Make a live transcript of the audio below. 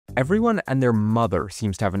Everyone and their mother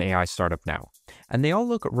seems to have an AI startup now, and they all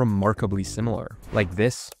look remarkably similar. Like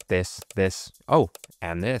this, oh,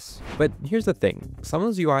 and this. But here's the thing, some of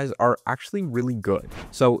those UIs are actually really good.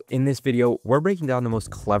 So in this video, we're breaking down the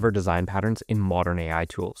most clever design patterns in modern AI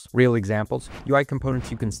tools, real examples, UI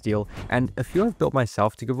components you can steal, and a few I've built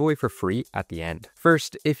myself to give away for free at the end.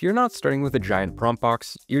 First, if you're not starting with a giant prompt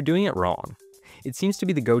box, you're doing it wrong. It seems to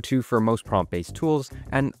be the go-to for most prompt-based tools,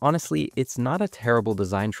 and honestly, it's not a terrible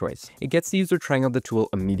design choice. It gets the user trying out the tool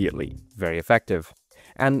immediately, very effective.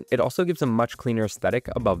 And it also gives a much cleaner aesthetic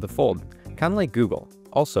above the fold, kind of like Google,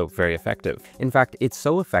 also very effective. In fact, it's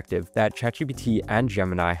so effective that ChatGPT and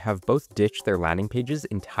Gemini have both ditched their landing pages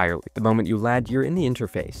entirely. The moment you land, you're in the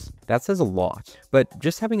interface. That says a lot, but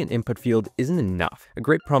just having an input field isn't enough. A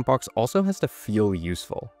great prompt box also has to feel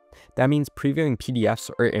useful. That means previewing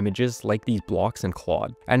PDFs or images like these blocks in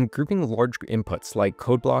Claude, and grouping large inputs like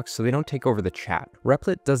code blocks so they don't take over the chat.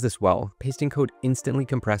 Replit does this well. Pasting code instantly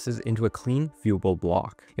compresses into a clean, viewable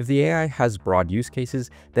block. If the AI has broad use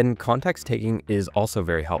cases, then context taking is also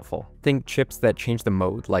very helpful. Think chips that change the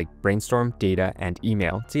mode like brainstorm, data, and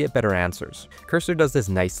email to get better answers. Cursor does this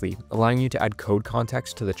nicely, allowing you to add code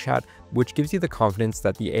context to the chat, which gives you the confidence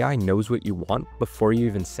that the AI knows what you want before you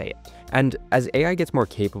even say it. And as AI gets more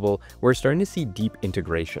capable, we're starting to see deep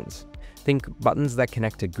integrations. Think buttons that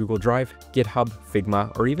connect to Google Drive, GitHub,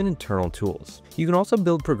 Figma, or even internal tools. You can also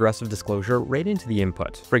build progressive disclosure right into the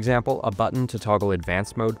input. For example, a button to toggle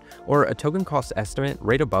advanced mode, or a token cost estimate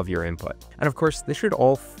right above your input. And of course, this should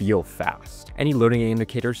all feel fast. Any loading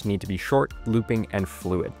indicators need to be short, looping, and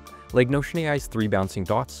fluid, like Notion AI's 3 bouncing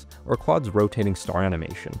dots, or Claude's rotating star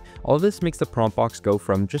animation. All of this makes the prompt box go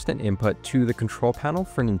from just an input to the control panel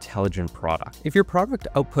for an intelligent product. If your product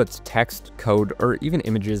outputs text, code, or even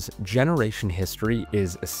images, generation history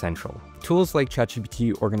is essential. Tools like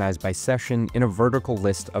ChatGPT organize by session in a vertical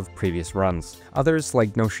list of previous runs. Others,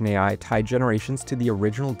 like Notion AI, tie generations to the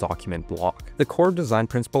original document block. The core design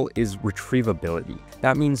principle is retrievability.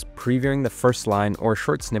 That means previewing the first line or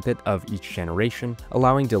short snippet of each generation,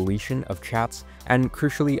 allowing deletion of chats, and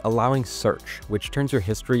crucially allowing search, which turns your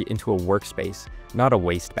history into a workspace, not a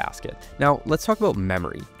wastebasket. Now, let's talk about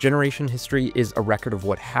memory. Generation history is a record of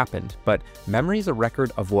what happened, but memory is a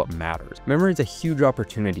record of what matters. Memory is a huge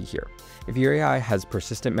opportunity here. If your AI has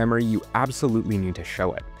persistent memory, you absolutely need to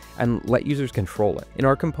show it and let users control it. In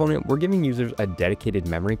our component, we're giving users a dedicated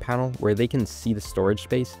memory panel where they can see the storage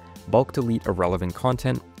space, bulk delete irrelevant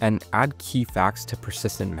content, and add key facts to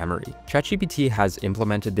persistent memory. ChatGPT has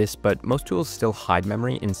implemented this, but most tools still hide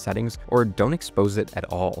memory in settings or don't expose it at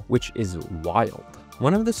all, which is wild.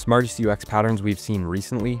 One of the smartest UX patterns we've seen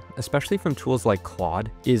recently, especially from tools like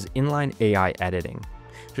Claude, is inline AI editing.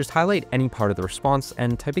 Just highlight any part of the response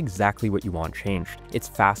and type exactly what you want changed. It's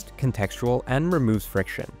fast, contextual, and removes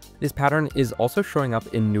friction. This pattern is also showing up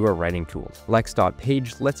in newer writing tools.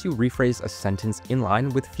 Lex.page lets you rephrase a sentence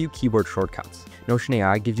inline with few keyboard shortcuts. Notion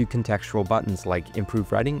AI gives you contextual buttons like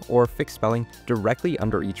improve writing or fix spelling directly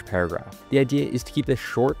under each paragraph. The idea is to keep this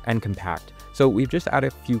short and compact, so we've just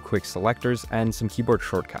added a few quick selectors and some keyboard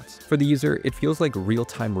shortcuts. For the user, it feels like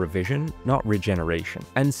real-time revision, not regeneration.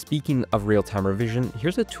 And speaking of real-time revision,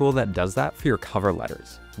 here's a tool that does that for your cover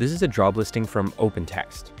letters. This is a job listing from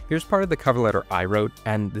OpenText. Here's part of the cover letter I wrote,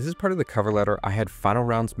 and this is part of the cover letter I had Final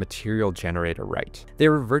Round's material generator write. They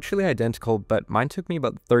were virtually identical, but mine took me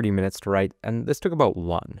about 30 minutes to write, and this took about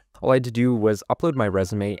 1. All I had to do was upload my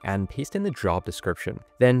resume and paste in the job description.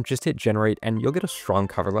 Then just hit generate and you'll get a strong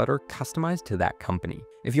cover letter customized to that company.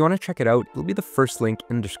 If you want to check it out, it'll be the first link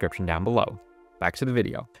in the description down below. Back to the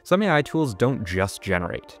video. Some AI tools don't just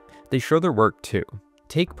generate, they show their work too.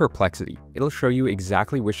 Take Perplexity. It'll show you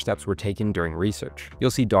exactly which steps were taken during research.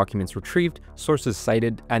 You'll see documents retrieved, sources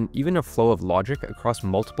cited, and even a flow of logic across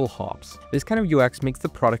multiple hops. This kind of UX makes the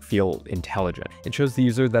product feel intelligent. It shows the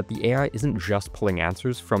user that the AI isn't just pulling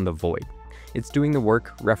answers from the void. It's doing the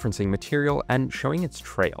work, referencing material, and showing its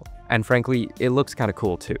trail. And frankly, it looks kind of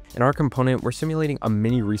cool too. In our component, we're simulating a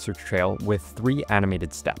mini research trail with 3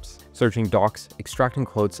 animated steps: searching docs, extracting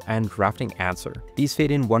quotes, and drafting answer. These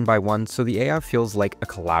fade in one by one so the AI feels like a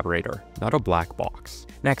collaborator, not a black box.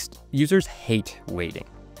 Next, users hate waiting.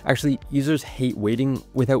 Actually, users hate waiting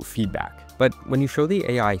without feedback. But when you show the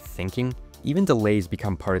AI thinking, even delays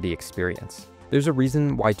become part of the experience. There's a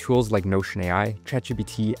reason why tools like Notion AI,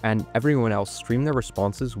 ChatGPT, and everyone else stream their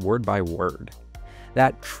responses word by word.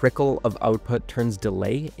 That trickle of output turns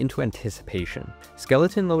delay into anticipation.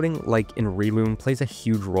 Skeleton loading, like in Reloom, plays a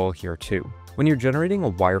huge role here too. When you're generating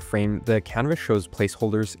a wireframe, the canvas shows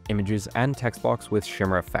placeholders, images, and text blocks with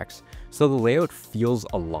shimmer effects, so the layout feels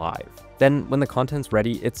alive. Then when the content's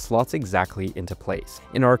ready, it slots exactly into place.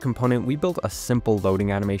 In our component, we built a simple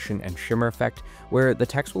loading animation and shimmer effect where the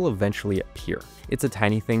text will eventually appear. It's a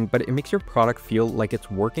tiny thing, but it makes your product feel like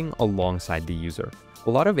it's working alongside the user.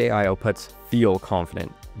 A lot of AI outputs feel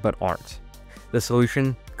confident, but aren't. The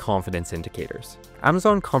solution? Confidence indicators.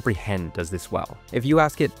 Amazon Comprehend does this well. If you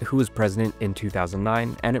ask it who was president in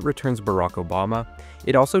 2009 and it returns Barack Obama,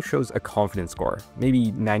 it also shows a confidence score,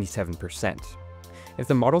 maybe 97%. If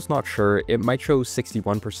the model's not sure, it might show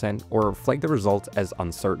 61% or flag the result as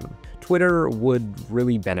uncertain. Twitter would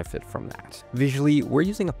really benefit from that. Visually, we're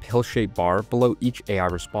using a pill-shaped bar below each AI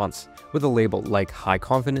response with a label like high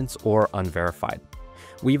confidence or unverified.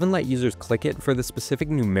 We even let users click it for the specific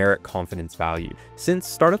numeric confidence value. Since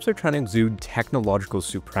startups are trying to exude technological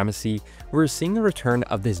supremacy, we're seeing the return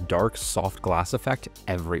of this dark, soft glass effect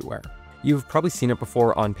everywhere. You've probably seen it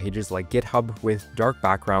before on pages like GitHub with dark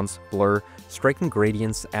backgrounds, blur, striking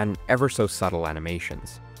gradients, and ever so subtle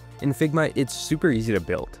animations. In Figma, it's super easy to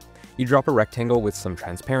build. You drop a rectangle with some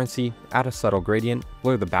transparency, add a subtle gradient,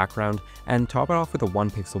 blur the background, and top it off with a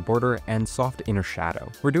 1-pixel border and soft inner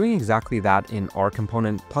shadow. We're doing exactly that in our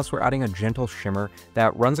component, plus we're adding a gentle shimmer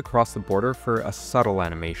that runs across the border for a subtle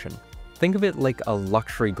animation. Think of it like a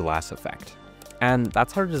luxury glass effect. And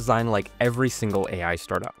that's how to design like every single AI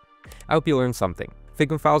startup. I hope you learned something.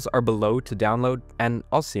 Figma files are below to download, and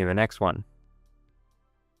I'll see you in the next one.